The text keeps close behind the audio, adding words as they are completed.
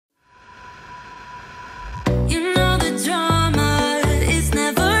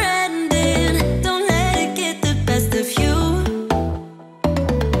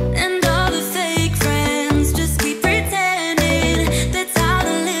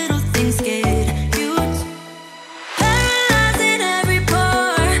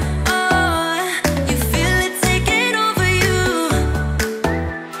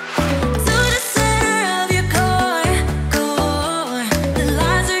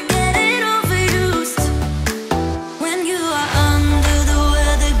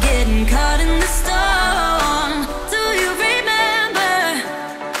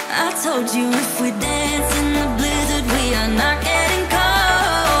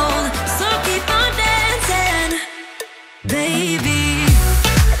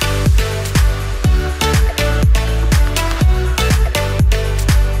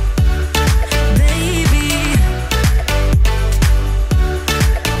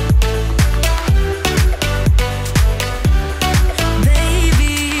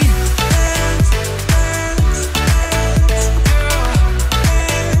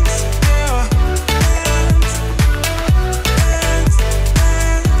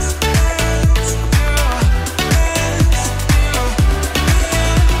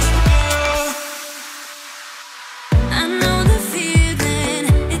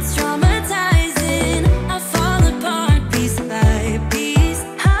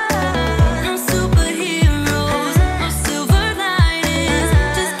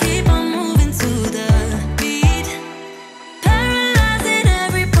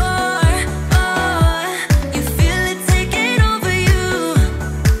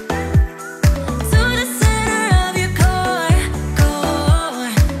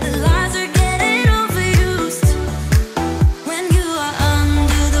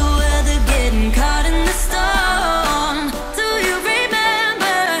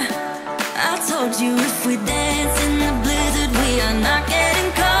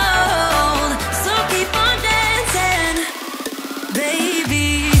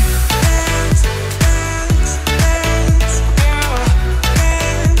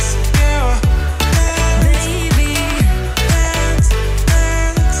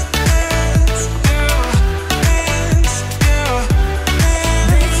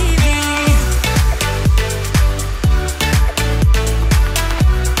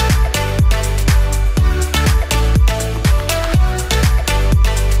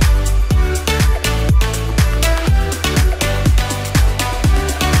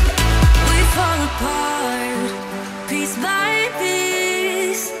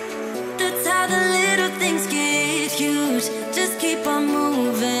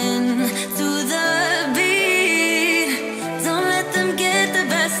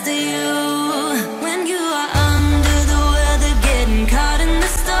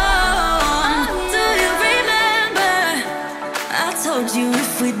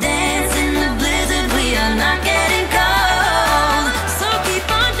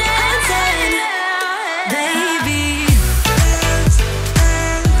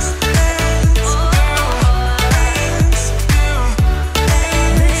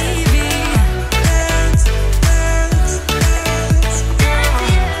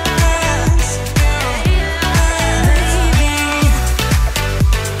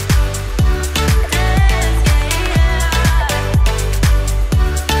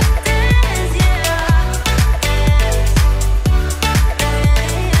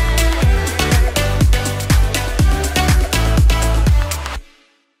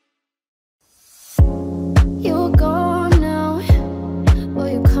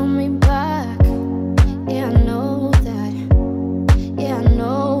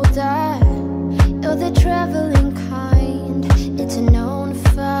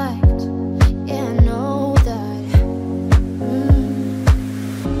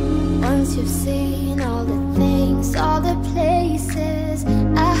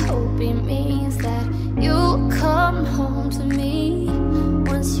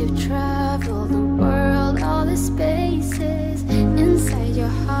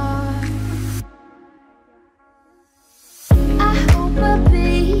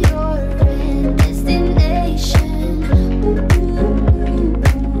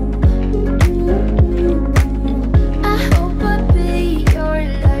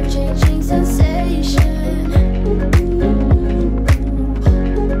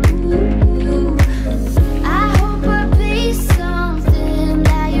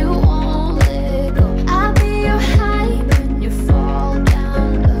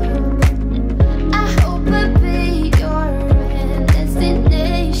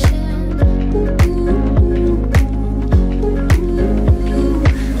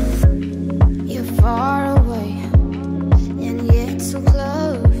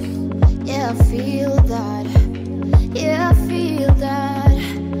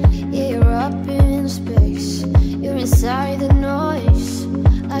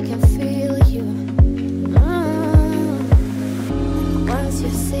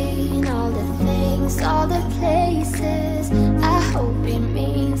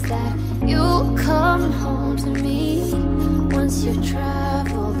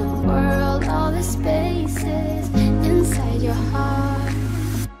your heart.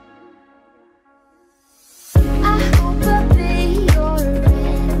 I hope I'll be your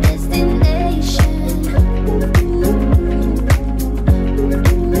destination.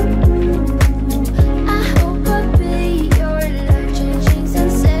 I hope I'll be your life-changing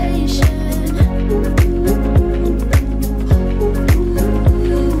sensation.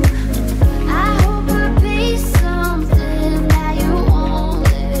 I hope I'll be something that you won't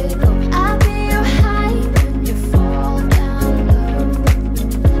let go. I'll be your high when you fall down low.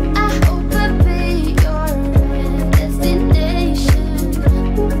 I hope I'll be your destination.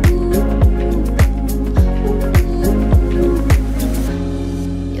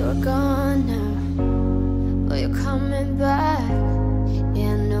 You're gone now, or you're coming back.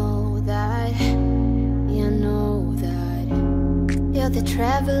 Yeah, I know that. Yeah, I know that. You're the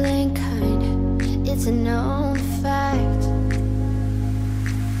traveling kind, it's a known fact.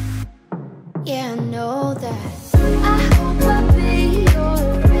 Yeah, I know that. I hope I'll be your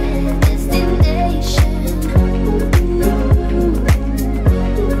destination.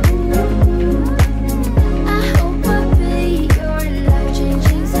 I hope I'll be your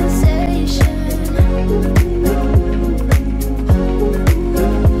life-changing sensation.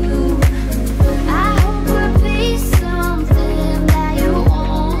 I hope I'll be something that you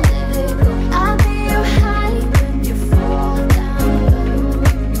won't let go. I'll be your high when you fall down low.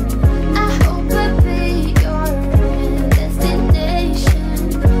 I hope I'll be your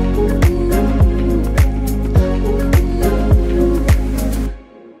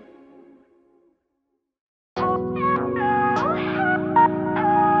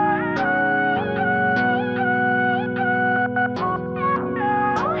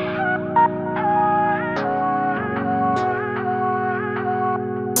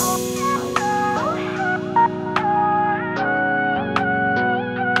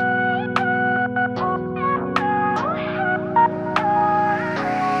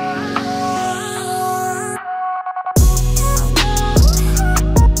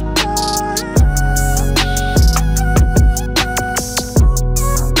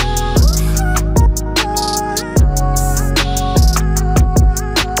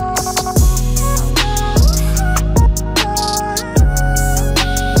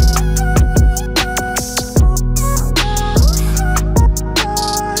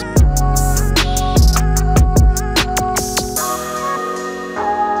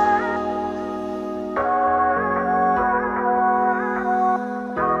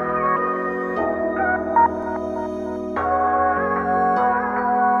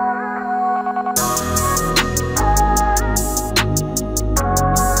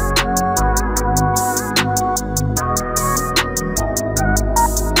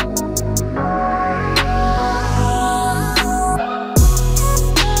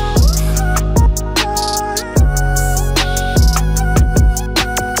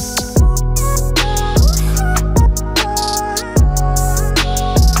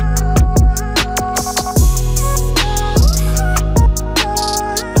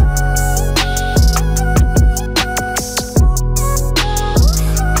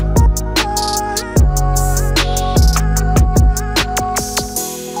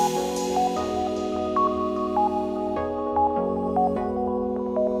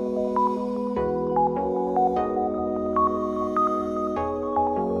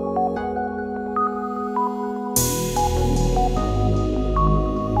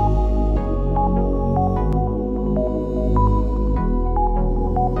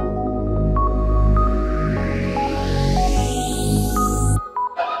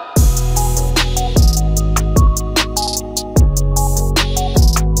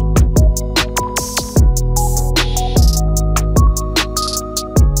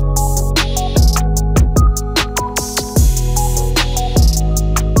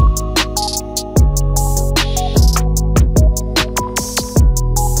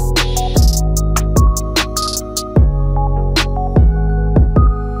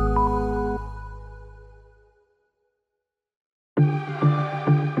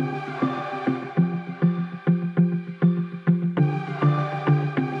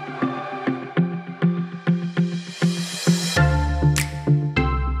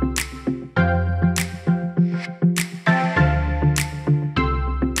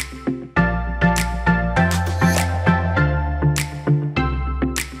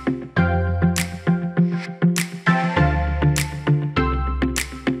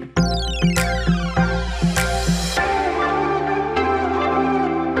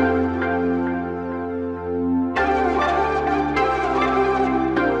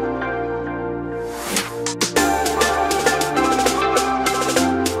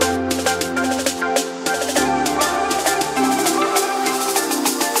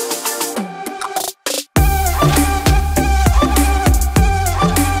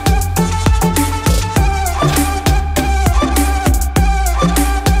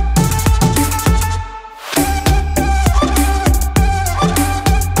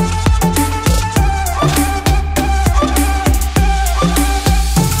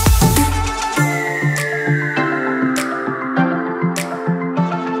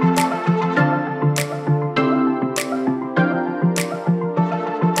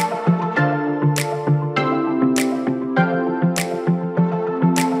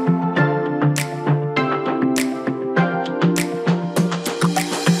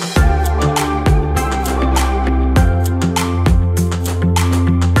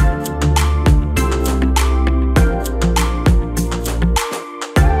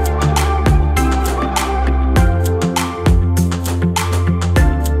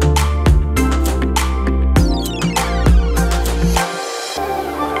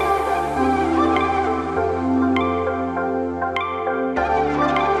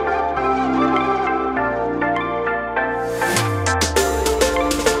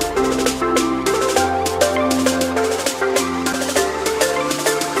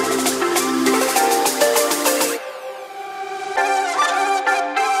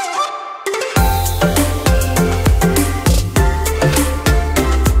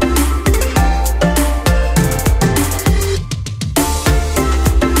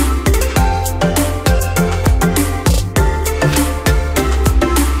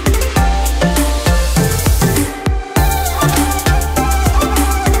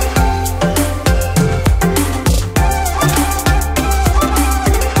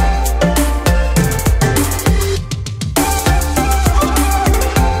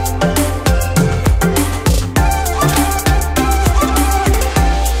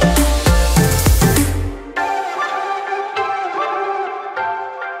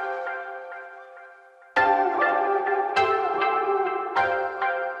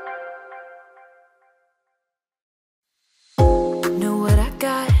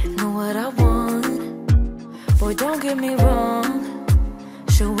don't get me wrong,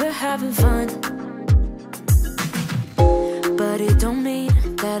 sure we're having fun, but it don't mean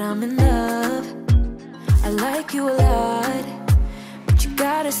that I'm in love. I like you a lot, but you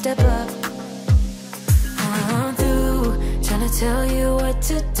gotta step up. I'm through trying to tell you what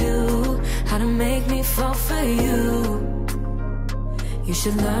to do, how to make me fall for you. You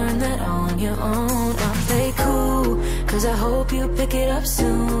should learn that on your own. I'll play cool, cause I hope you pick it up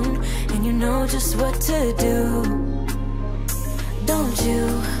soon, and you know just what to do, don't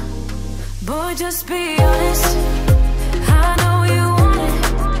you? Boy, just be honest, I know you want it,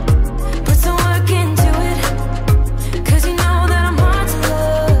 put some work into it, cause you know that I'm hard to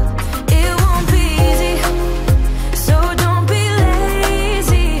love. It won't be easy, so don't be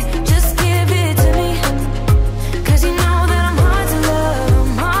lazy, just give it to me, cause you know that I'm hard to love.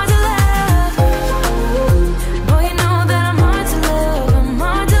 I'm hard to love. Boy, you know that I'm hard to love. I'm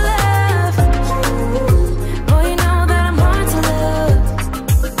hard to love. Boy, you know that I'm hard to love.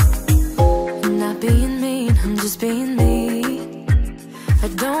 I'm not being mean, I'm just being me. I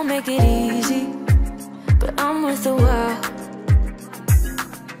don't make it easy, but I'm worth a while.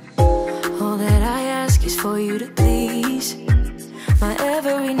 All that I ask is for you to please my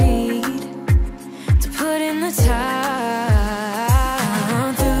every need, to put in the time.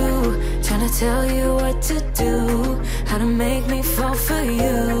 I'm through trying to tell you what to do, how to make me fall for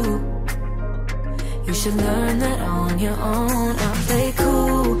you. You should learn that on your own. I'll play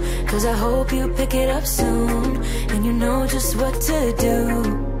cool, cause I hope you pick it up soon, and you know just what to do,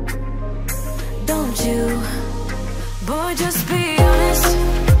 don't you? Boy, just be honest,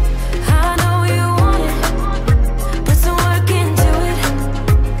 I know you want it, put some work into it,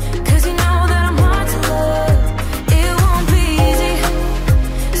 cause you know that I'm hard to love. It won't be easy,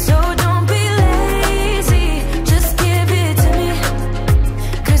 so don't be lazy, just give it to me,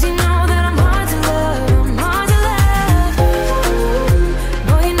 cause you know that I'm hard to love. I'm hard to love.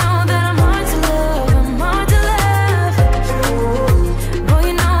 Boy, you know that I'm hard to love. I'm hard to love. Boy,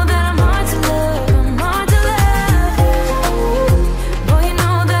 you know that I'm hard to love. I'm hard to love. Boy, you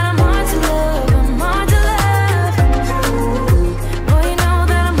know that I'm hard to love. I'm hard to love. Boy, you know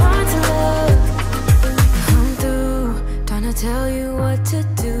that I'm hard to love. I'm through trying to tell you what to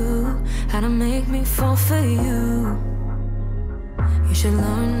do, how to make me fall for you. You should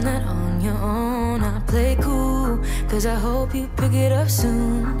learn that on your own. I play cool, cause I hope you pick it up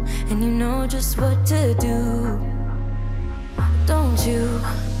soon, and you know just what to do, don't you?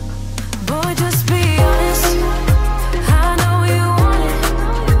 Boy, just be honest, I know you want it,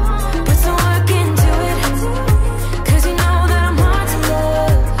 put some work into it, cause you know that I'm hard to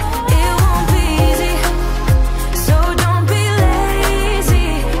love. It won't be easy, so don't be lazy,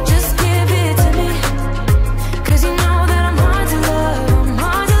 just give it to me, cause you know that I'm hard to love. I'm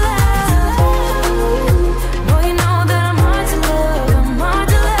hard to love. Boy, you know that I'm hard to love. I'm hard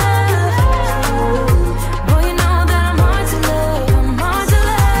to love. Boy, you know that I'm hard to love. I'm hard to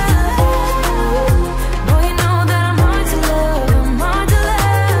love. Boy, you know that I'm hard to love. I'm hard to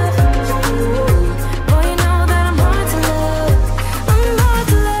love. Boy, you know that I'm hard to love. I'm hard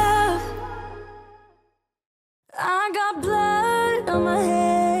to love. I got blood on my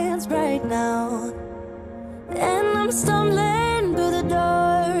hands right now, and I'm stumbling through the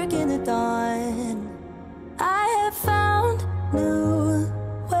dark in the dawn. I have found new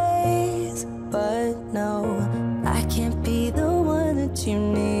ways, but no, I can't be the one that you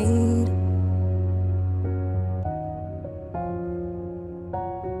need.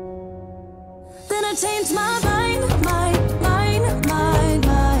 Then I changed my mind,